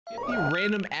50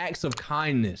 random acts of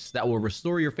kindness that will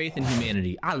restore your faith in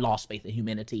humanity. I lost faith in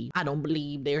humanity. I don't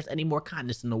believe there's any more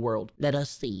kindness in the world. Let us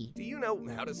see. Do you know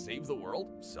how to save the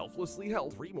world? Selflessly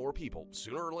help 3 more people.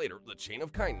 Sooner or later, the chain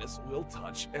of kindness will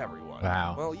touch everyone.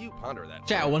 Wow. Well, you ponder that.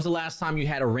 Chat, when's the last time you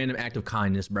had a random act of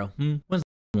kindness, bro? When's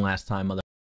the last time, mother?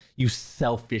 You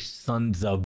selfish sons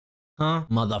of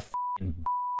motherfucking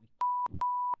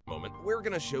moment, we're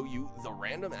gonna show you the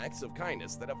random acts of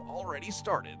kindness that have already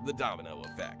started the domino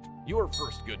effect. Your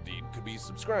first good deed could be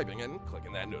subscribing and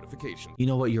clicking that notification. You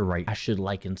know what? You're right. I should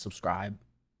like and subscribe.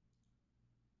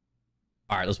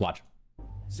 All right, let's watch.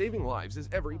 Saving lives is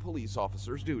every police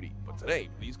officer's duty, but today,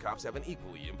 these cops have an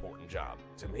equally important job: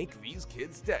 to make these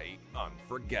kids' day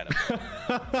unforgettable.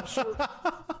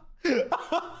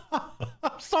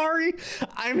 I'm sorry.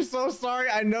 I'm so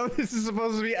sorry. I know this is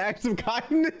supposed to be acts of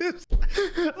kindness,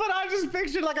 but I just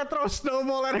pictured like I throw a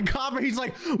snowball at a cop and he's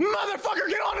like, motherfucker,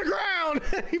 get on the ground.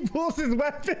 And he pulls his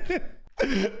weapon.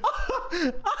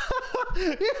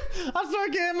 I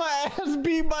start getting my ass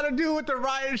beat by the dude with the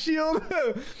riot shield.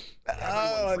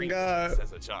 Oh my God.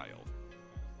 As a child,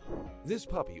 this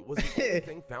puppy was the only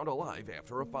thing found alive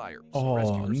after a fire. So Oh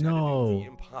rescuers had to no. do the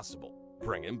impossible: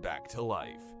 bring him back to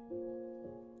life.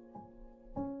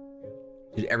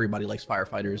 Dude, everybody likes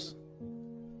firefighters.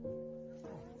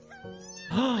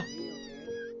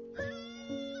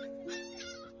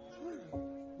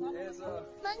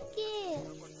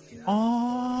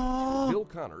 Oh. Bill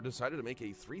Connor decided to make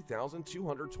a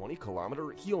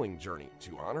 3,220-kilometer healing journey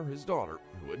to honor his daughter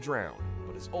who had drowned,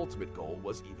 but his ultimate goal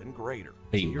was even greater.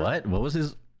 Wait, what? What was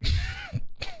his?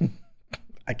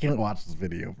 I can't watch this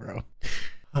video, bro.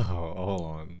 Oh, hold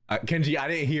on. Kenji,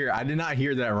 I did not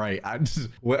hear that right.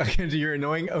 Kenji, you're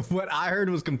annoying. What I heard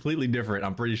was completely different.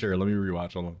 I'm pretty sure. Let me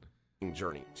rewatch. Hold on.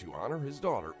 Journey to honor his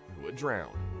daughter who had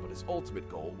drowned, but his ultimate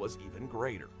goal was even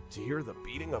greater: to hear the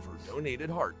beating of her donated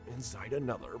heart inside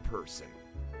another person.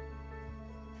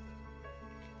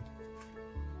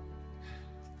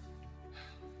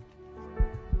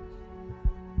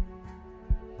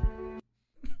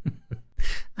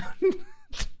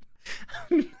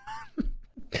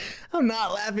 I'm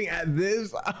not laughing at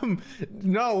this.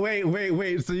 No,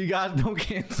 wait. So you guys don't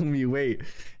cancel me. Wait,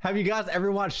 have you guys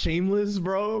ever watched Shameless,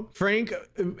 bro? Frank,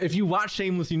 if you watch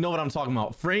Shameless, you know what I'm talking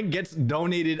about. Frank gets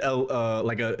donated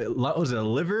was it a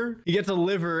liver? He gets a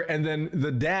liver, and then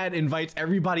the dad invites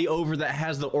everybody over that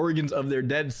has the organs of their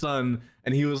dead son.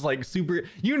 And he was like super,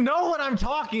 you know what I'm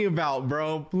talking about,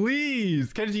 bro.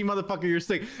 Please, Kenji, motherfucker, you're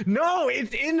sick. No,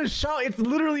 it's in the show. It's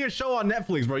literally a show on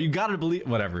Netflix, bro. You gotta believe,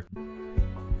 whatever.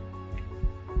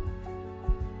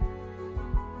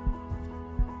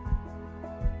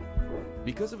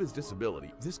 Because of his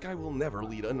disability, this guy will never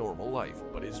lead a normal life,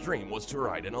 but his dream was to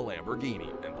ride in a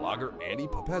Lamborghini, and blogger Andy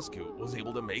Popescu was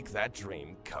able to make that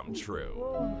dream come true.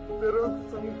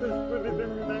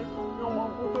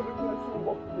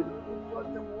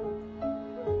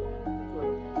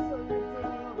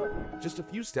 Just a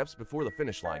few steps before the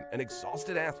finish line, an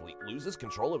exhausted athlete loses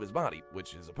control of his body,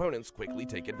 which his opponents quickly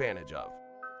take advantage of.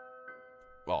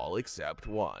 All except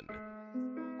one.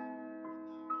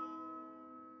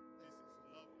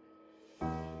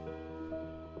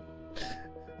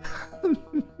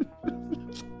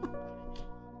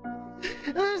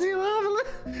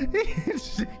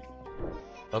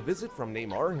 A visit from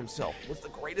Neymar himself was the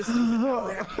greatest thing that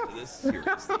ever happened to this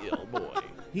seriously ill boy.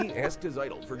 He asked his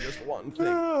idol for just one thing: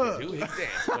 to do his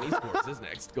dance when he scores his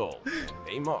next goal.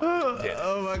 And Neymar did it.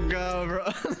 Oh my God, bro.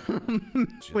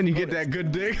 When you get that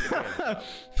good dick.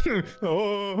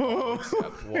 Oh.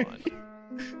 Except one.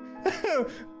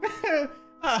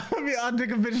 I'll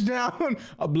take a bitch down.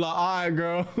 I'll be like, all right,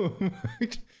 girl.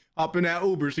 Hop in that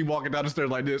Uber. She walking down the stairs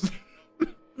like this.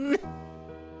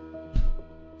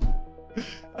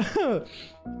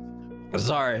 I'm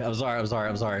sorry.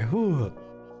 Whew.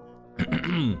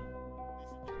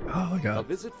 Oh my God. A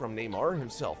visit from Neymar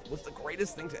himself was the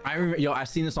greatest thing to I remember, yo, I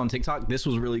seen this on TikTok. This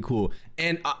was really cool.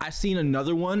 And I seen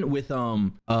another one with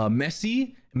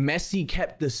Messi. Messi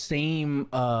kept the same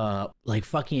like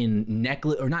fucking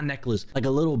necklace, or not necklace, like a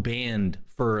little band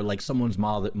for like someone's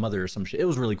mother or some shit. It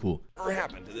was really cool. What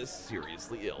happened to this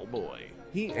seriously ill boy?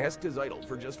 He asked his idol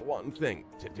for just one thing: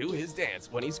 to do his dance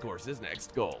when he scores his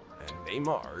next goal. And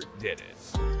Neymar did it.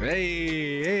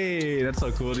 Hey, that's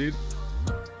so cool, dude.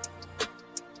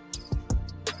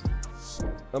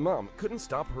 A mom couldn't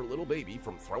stop her little baby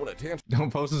from throwing a tantrum.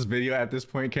 Don't post this video at this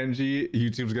point, Kenji.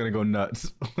 YouTube's gonna go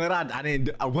nuts. What did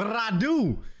I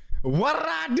do?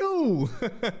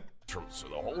 So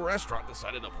the whole restaurant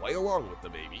decided to play along with the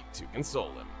baby to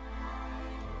console him.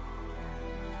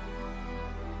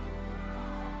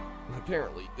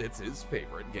 Apparently, it's his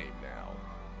favorite game now.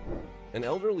 An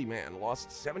elderly man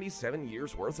lost 77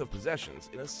 years worth of possessions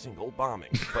in a single bombing,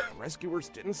 but rescuers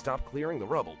didn't stop clearing the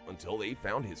rubble until they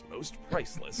found his most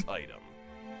priceless item.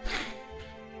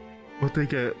 What they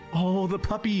get? Oh, the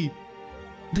puppy.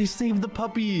 They saved the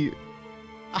puppy.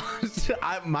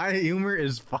 My humor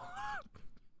is fun.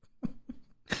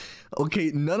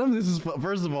 Okay, none of this is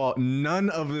first of all, none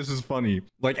of this is funny.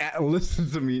 Like,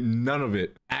 listen to me, none of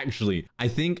it. Actually, I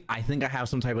think I have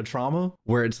some type of trauma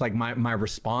where it's like my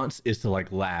response is to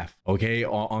like laugh. Okay,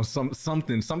 on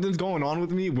something's going on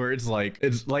with me where it's like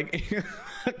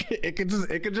it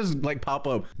could just like pop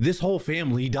up. This whole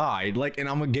family died, like, and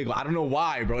I'm gonna giggle. I don't know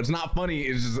why, bro. It's not funny.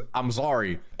 It's just I'm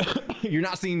sorry. You're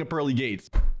not seeing the pearly gates.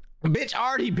 Bitch,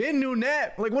 already been new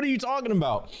net. Like, what are you talking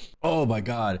about? Oh my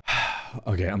god.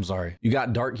 Okay, I'm sorry. You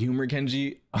got dark humor,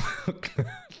 Kenji.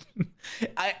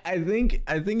 I think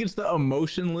it's the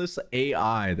emotionless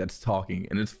AI that's talking,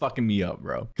 and it's fucking me up,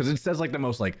 bro. Because it says like the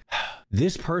most like,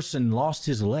 this person lost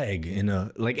his leg in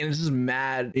a like, and it's just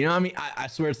mad. You know what I mean? I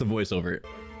swear it's the voiceover.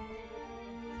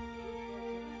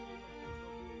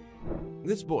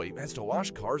 This boy has to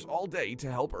wash cars all day to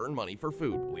help earn money for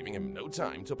food, leaving him no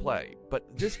time to play.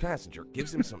 But this passenger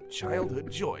gives him some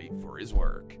childhood joy for his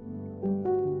work.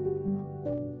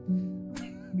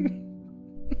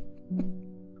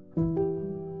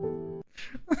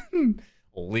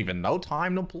 Leaving no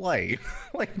time to play.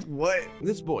 Like, what?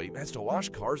 This boy has to wash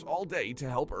cars all day to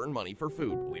help earn money for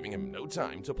food, leaving him no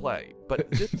time to play.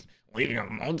 But this leaving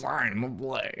him no time to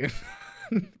play.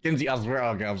 Kenji, I swear,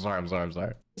 okay, I'm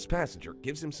sorry. This passenger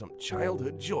gives him some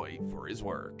childhood joy for his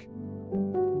work.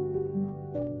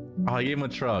 Oh, I gave him a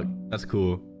truck. That's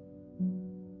cool.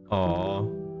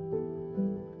 Aww.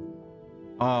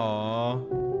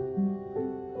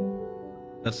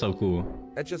 That's so cool.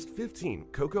 At just 15,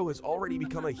 Coco has already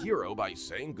become a hero by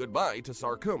saying goodbye to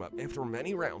sarcoma after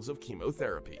many rounds of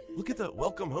chemotherapy. Look at the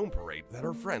welcome home parade that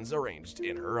her friends arranged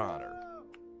in her honor.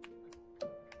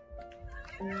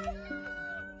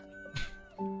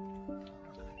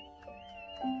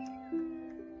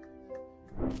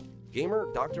 Gamer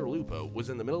Dr. Lupo was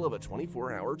in the middle of a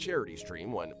 24-hour charity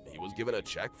stream when he was given a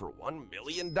check for $1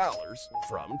 million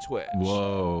from Twitch.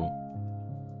 Whoa.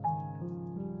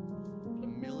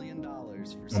 $1 million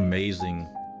for amazing.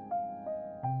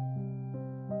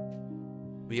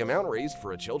 The amount raised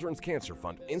for a children's cancer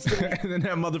fund instantly. And then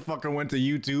that motherfucker went to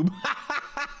YouTube.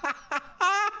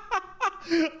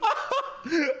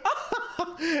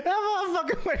 That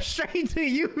motherfucker went straight to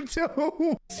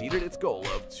YouTube. Exceeded its goal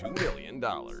of $2 million.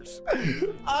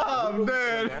 Oh, In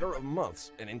man. a matter of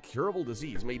months, an incurable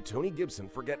disease made Tony Gibson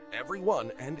forget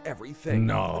everyone and everything,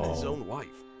 No. even his own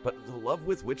wife. But the love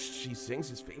with which she sings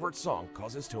his favorite song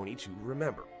causes Tony to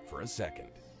remember for a second.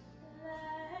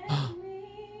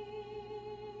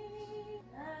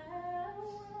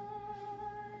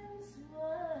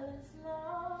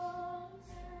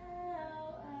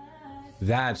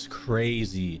 That's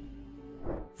crazy.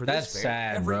 For That's this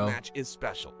fan, sad, every bro. match is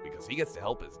special because he gets to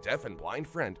help his deaf and blind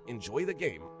friend enjoy the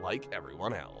game like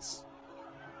everyone else.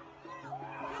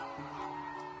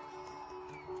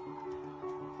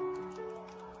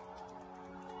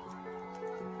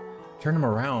 Turn him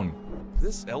around.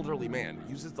 This elderly man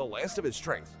uses the last of his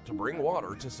strength to bring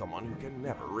water to someone who can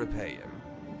never repay him.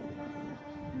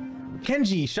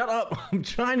 Kenji, shut up. I'm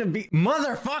trying to be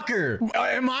motherfucker.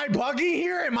 Am I bugging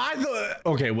here? Am I the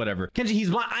okay, whatever. Kenji,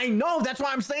 he's blind. I know, that's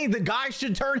why I'm saying the guy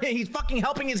should turn him. He's fucking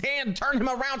helping his hand turn him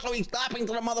around so he's stopping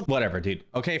to the mother. Whatever, dude.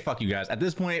 Okay, fuck you guys. At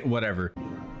this point, whatever.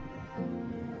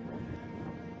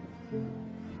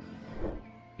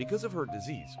 Because of her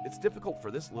disease, it's difficult for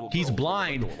this little girl He's to live a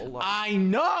blind. normal life. I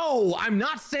know. I'm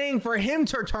not saying for him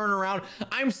to turn around.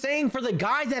 I'm saying for the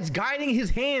guy that's guiding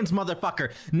his hands,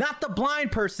 motherfucker. Not the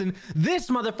blind person. This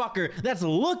motherfucker that's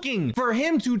looking for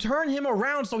him to turn him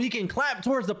around so he can clap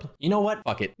towards the. You know what?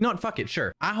 Fuck it. You know what? Fuck it.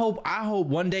 Sure. I hope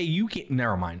one day you can.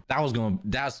 Never mind. That's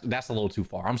a little too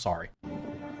far. I'm sorry.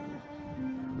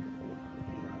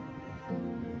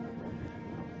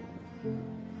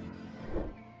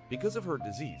 Because of her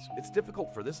disease, it's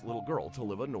difficult for this little girl to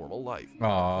live a normal life.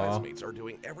 Aww. Classmates are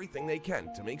doing everything they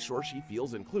can to make sure she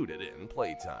feels included in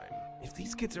playtime. If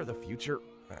these kids are the future,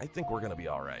 I think we're gonna be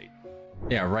all right.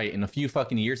 Yeah, right. In a few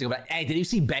fucking years, they'll be like, hey, did you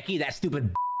see Becky, that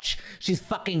stupid bitch? She's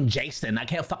fucking Jason. I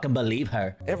can't fucking believe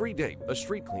her. Every day, a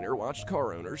street cleaner watched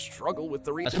car owners struggle with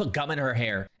the Let's put gum in her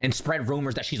hair and spread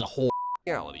rumors that she's a whore.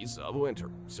 realities of winter.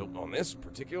 So on this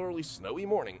particularly snowy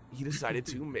morning, he decided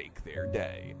to make their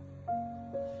day.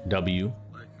 W.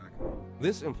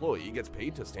 This employee gets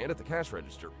paid to stand at the cash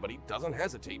register, but he doesn't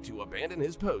hesitate to abandon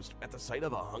his post at the sight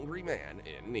of a hungry man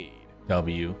in need.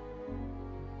 W.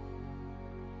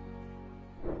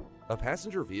 A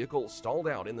passenger vehicle stalled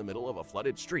out in the middle of a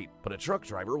flooded street, but a truck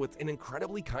driver with an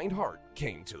incredibly kind heart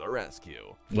came to the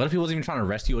rescue. What if he wasn't even trying to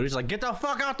rescue her? He's like, get the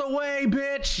fuck out the way,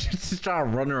 bitch! Just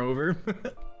trying to run her over.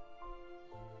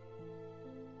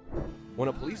 When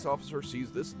a police officer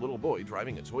sees this little boy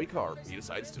driving a toy car, he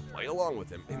decides to play along with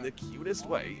him in the cutest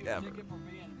way ever. Ticket for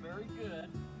being very good.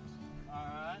 All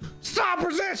right. Stop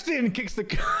resisting! Kicks the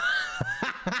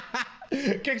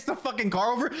kicks the fucking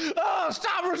car over. Oh,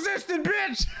 stop resisting,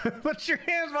 bitch! Put your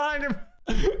hands behind him.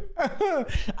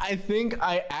 I think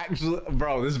I actually,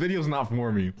 bro, this video's not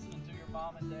for me. Listen to your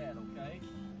mom and dad, okay?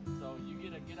 So you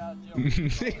get out of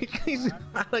jail. He's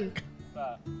not a...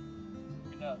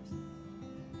 Your nubs.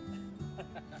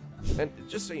 And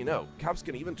just so you know, cops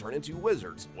can even turn into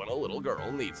wizards when a little girl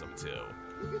needs them to.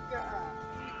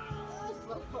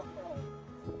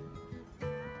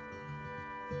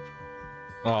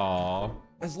 Aww.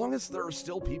 As long as there are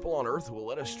still people on Earth who will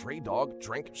let a stray dog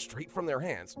drink straight from their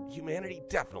hands, humanity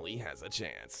definitely has a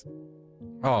chance.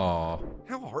 Aww.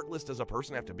 How heartless does a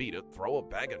person have to be to throw a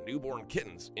bag of newborn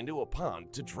kittens into a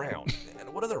pond to drown?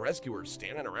 And what are the rescuers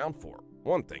standing around for?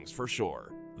 One thing's for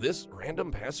sure, this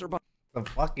random passerby. The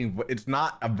fucking, it's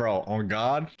not a bro, on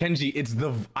God. Kenji, it's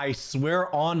the, I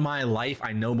swear on my life,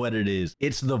 I know what it is.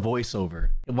 It's the voiceover.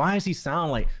 Why does he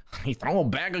sound like, he throw a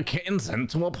bag of kittens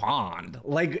into a pond?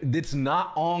 Like, it's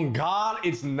not on God,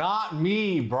 it's not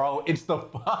me, bro. It's the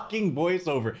fucking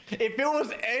voiceover. If it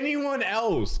was anyone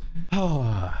else,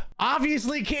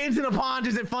 obviously kittens in a pond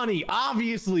isn't funny.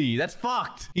 Obviously, that's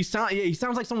fucked. He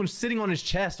sounds like someone sitting on his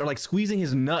chest or like squeezing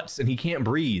his nuts and he can't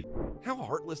breathe. How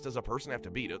heartless does a person have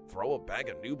to be to throw a bag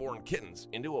of newborn kittens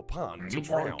into a pond to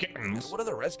drown? And what are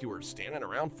the rescuers standing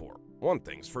around for? One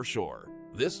thing's for sure,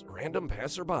 this random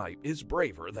passerby is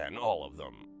braver than all of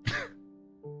them.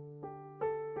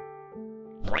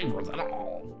 Braver than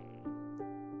all.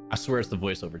 I swear it's the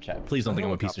voiceover, chat. Please don't think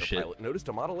I'm a piece of shit. The pilot noticed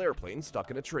a model airplane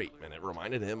stuck in a tree, and it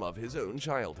reminded him of his own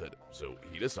childhood. So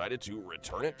he decided to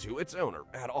return it to its owner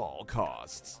at all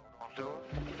costs.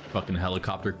 Fucking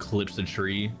helicopter clips the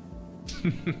tree.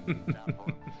 Yes,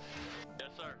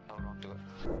 sir.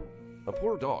 A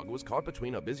poor dog was caught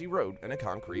between a busy road and a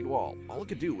concrete wall. All it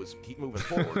could do was keep moving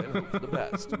forward and hope for the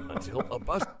best, until a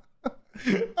bus...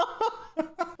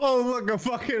 Oh, look, a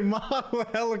fucking model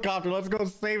helicopter. Let's go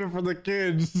save it for the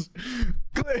kids.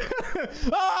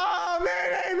 Oh,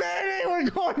 mayday, mayday, we're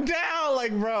going down.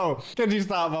 Like, bro, can you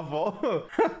stop my phone?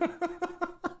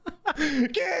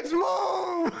 Kids,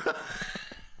 move!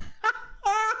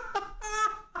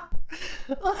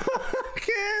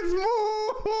 Kids,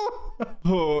 move!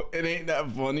 Oh, it ain't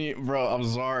that funny, bro. I'm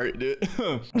sorry, dude.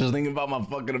 Just thinking about my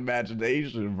fucking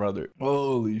imagination, brother.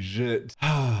 Holy shit.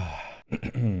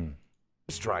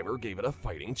 This driver gave it a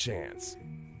fighting chance.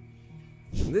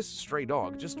 This stray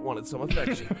dog just wanted some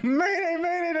affection. Mayday,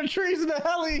 mayday, the trees in the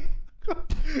heli!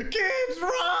 Kids,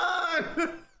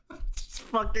 run! Just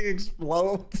fucking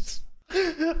explodes.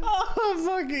 Oh,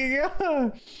 fucking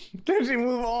God. Can't you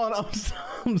move on?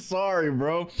 I'm sorry,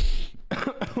 bro.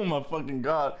 Oh my fucking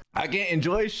God. I can't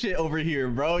enjoy shit over here,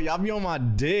 bro. Y'all be on my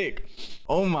dick.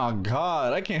 Oh my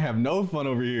God. I can't have no fun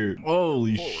over here.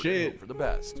 Holy shit. For the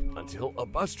best, until a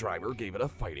bus driver gave it a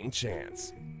fighting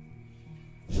chance.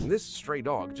 This stray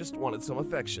dog just wanted some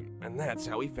affection, and that's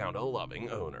how he found a loving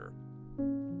owner.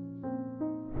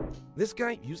 This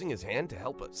guy using his hand to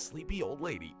help a sleepy old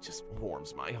lady just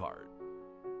warms my heart.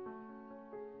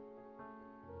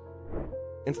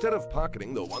 Instead of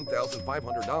pocketing the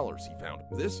 $1,500 he found,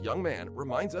 this young man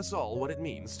reminds us all what it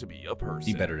means to be a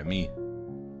person. Be better than me.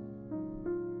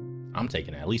 I'm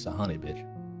taking at least 100,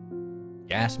 bitch.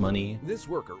 Gas money. This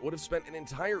worker would have spent an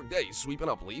entire day sweeping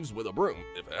up leaves with a broom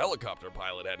if a helicopter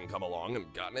pilot hadn't come along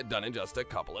and gotten it done in just a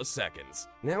couple of seconds.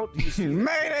 Now, do you see?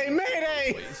 Mayday,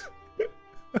 mayday!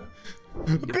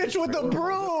 Bitch with the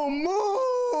broom,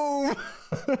 move!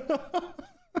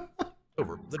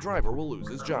 The driver will lose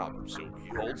his job, so he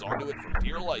holds onto it for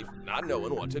dear life, not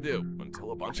knowing what to do,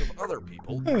 until a bunch of other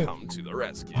people come to the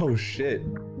rescue. Oh shit.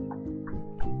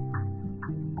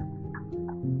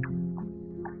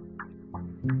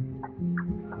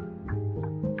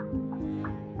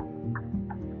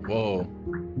 Whoa.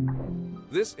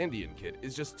 This Indian kid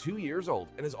is just 2 years old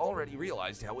and has already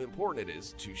realized how important it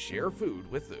is to share food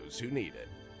with those who need it.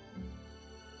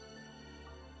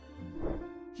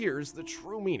 Here's the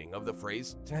true meaning of the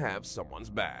phrase, to have someone's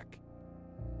back.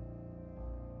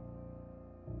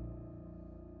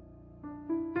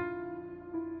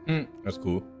 That's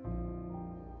cool.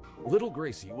 Little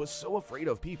Gracie was so afraid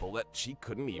of people that she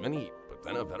couldn't even eat, but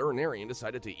Then a veterinarian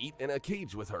decided to eat in a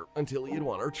cage with her until he had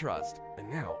won her trust. And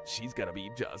now she's gonna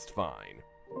be just fine.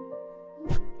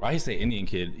 Why you say Indian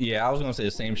kid? Yeah, I was gonna say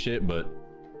the same shit, but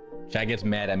Chad gets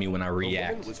mad at me when I The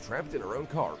react. woman was trapped in her own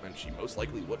car, and she most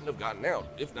likely wouldn't have gotten out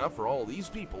if not for all these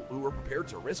people who were prepared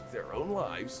to risk their own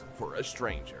lives for a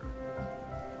stranger.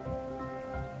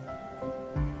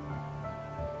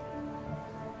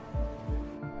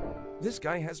 This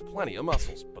guy has plenty of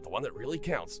muscles, but the one that really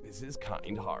counts is his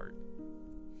kind heart.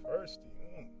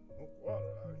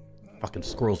 Fucking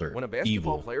squirrels are When a basketball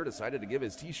evil. player decided to give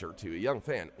his t-shirt to a young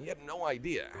fan, he had no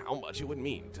idea how much it would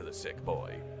mean to the sick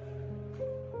boy.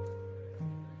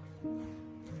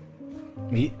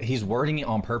 He's wording it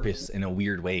on purpose in a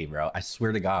weird way, bro. I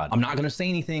swear to God. I'm not gonna say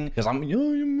anything because I'm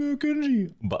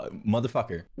Kenji, but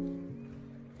motherfucker.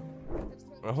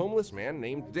 A homeless man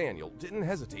named Daniel didn't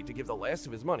hesitate to give the last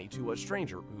of his money to a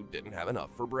stranger who didn't have enough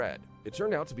for bread. It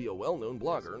turned out to be a well-known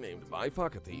blogger named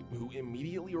Fakati who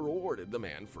immediately rewarded the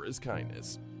man for his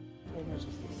kindness.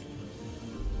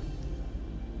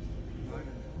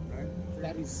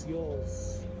 That is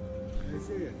yours.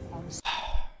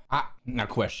 Now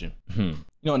question. You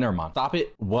know what, never mind. Stop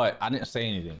it. What? I didn't say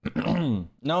anything.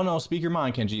 No, speak your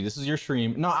mind, Kenji. This is your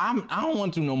stream. No, I don't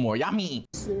want to no more. Y'all mean.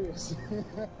 Serious.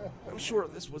 I'm sure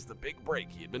this was the big break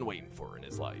he had been waiting for in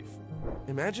his life.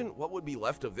 Imagine what would be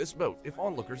left of this boat if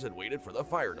onlookers had waited for the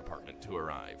fire department to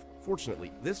arrive.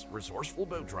 Fortunately, this resourceful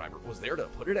boat driver was there to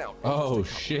put it out in Oh,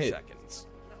 just a couple shit. of seconds.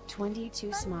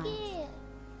 22 smiles.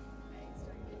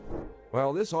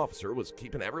 While this officer was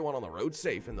keeping everyone on the road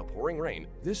safe in the pouring rain,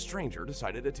 this stranger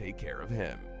decided to take care of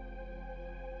him.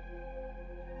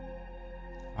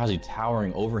 Why is he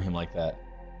towering over him like that?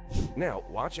 Now,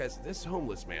 watch as this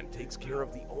homeless man takes care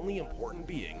of the only important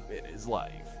being in his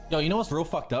life. Yo, you know what's real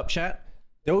fucked up, chat?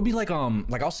 There would be like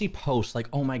I'll see posts like,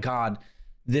 oh my God,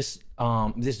 this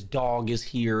dog is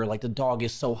here. Like the dog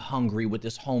is so hungry with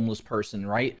this homeless person,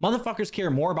 right? Motherfuckers care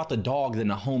more about the dog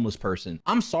than a homeless person.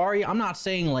 I'm sorry, I'm not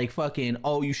saying like fucking,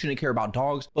 oh, you shouldn't care about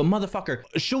dogs, but motherfucker,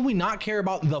 should we not care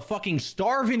about the fucking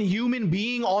starving human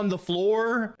being on the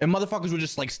floor? And motherfuckers would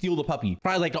just like steal the puppy.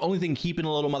 Probably like the only thing keeping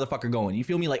a little motherfucker going. You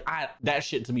feel me? Like that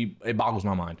shit to me, it boggles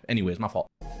my mind. Anyways, my fault.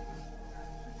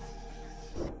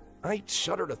 I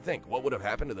shudder to think what would have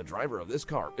happened to the driver of this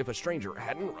car if a stranger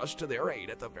hadn't rushed to their aid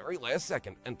at the very last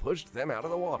second and pushed them out of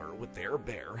the water with their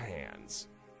bare hands.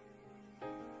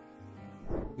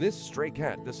 This stray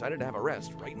cat decided to have a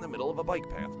rest right in the middle of a bike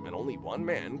path, and only one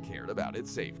man cared about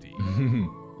its safety.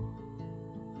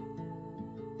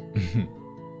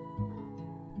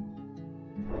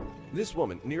 This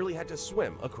woman nearly had to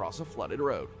swim across a flooded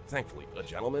road. Thankfully, a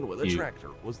gentleman with a tractor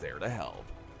was there to help.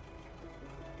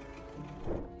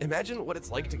 Imagine what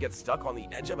it's like to get stuck on the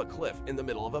edge of a cliff in the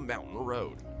middle of a mountain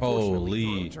road. Fortunately,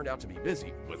 the road turned out to be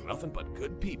busy, with nothing but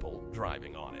good people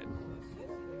driving on it.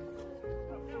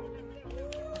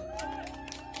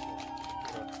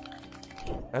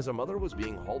 As a mother was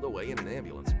being hauled away in an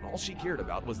ambulance, all she cared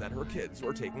about was that her kids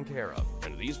were taken care of,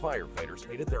 and these firefighters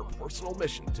made it their personal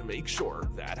mission to make sure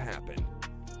that happened.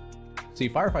 See,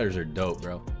 firefighters are dope,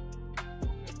 bro.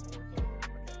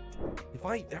 If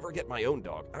I ever get my own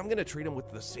dog, I'm gonna treat him with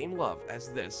the same love as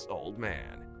this old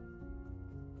man.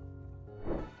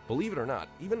 Believe it or not,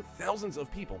 even thousands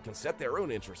of people can set their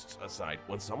own interests aside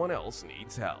when someone else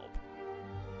needs help.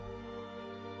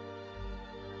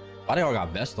 Why they all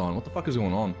got vests on? What the fuck is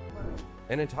going on?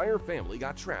 An entire family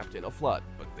got trapped in a flood,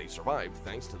 but they survived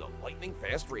thanks to the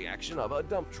lightning-fast reaction of a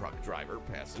dump truck driver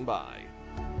passing by.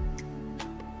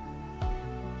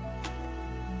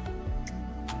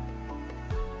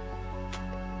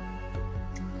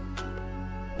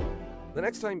 The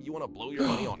next time you want to blow your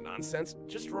money on nonsense,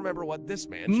 just remember what this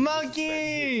man chooses to spend his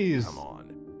Monkeys! income on.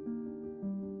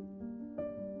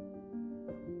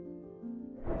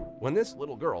 When this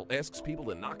little girl asks people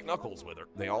to knock knuckles with her,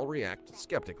 they all react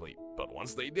skeptically, but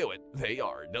once they do it, they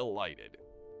are delighted.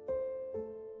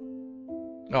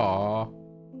 Aww.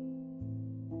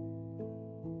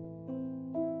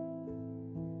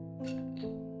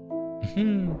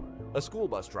 A school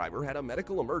bus driver had a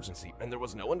medical emergency and there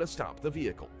was no one to stop the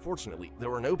vehicle. Fortunately, there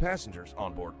were no passengers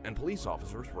on board and police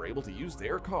officers were able to use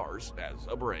their cars as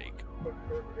a brake.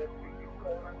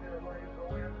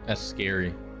 That's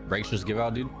scary. Brakes just give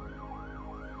out, dude.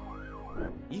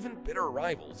 Even bitter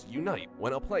rivals unite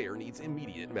when a player needs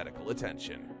immediate medical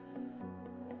attention.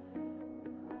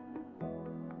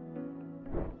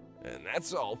 And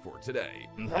that's all for today.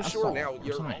 I'm That's sure all now for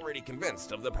you're tonight. already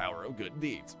convinced of the power of good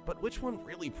deeds, but which one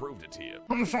really proved it to you?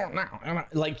 I'm sorry now.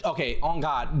 Like, okay, on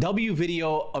God, W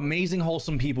video, amazing,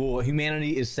 wholesome people,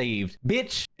 humanity is saved.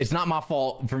 Bitch, it's not my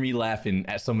fault for me laughing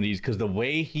at some of these because the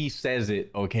way he says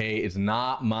it, okay, it's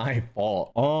not my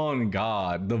fault. On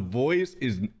God, the voice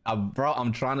is, bro,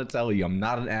 I'm trying to tell you, I'm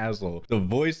not an asshole. The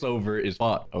voiceover is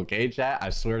fucked, okay, chat?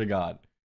 I swear to God.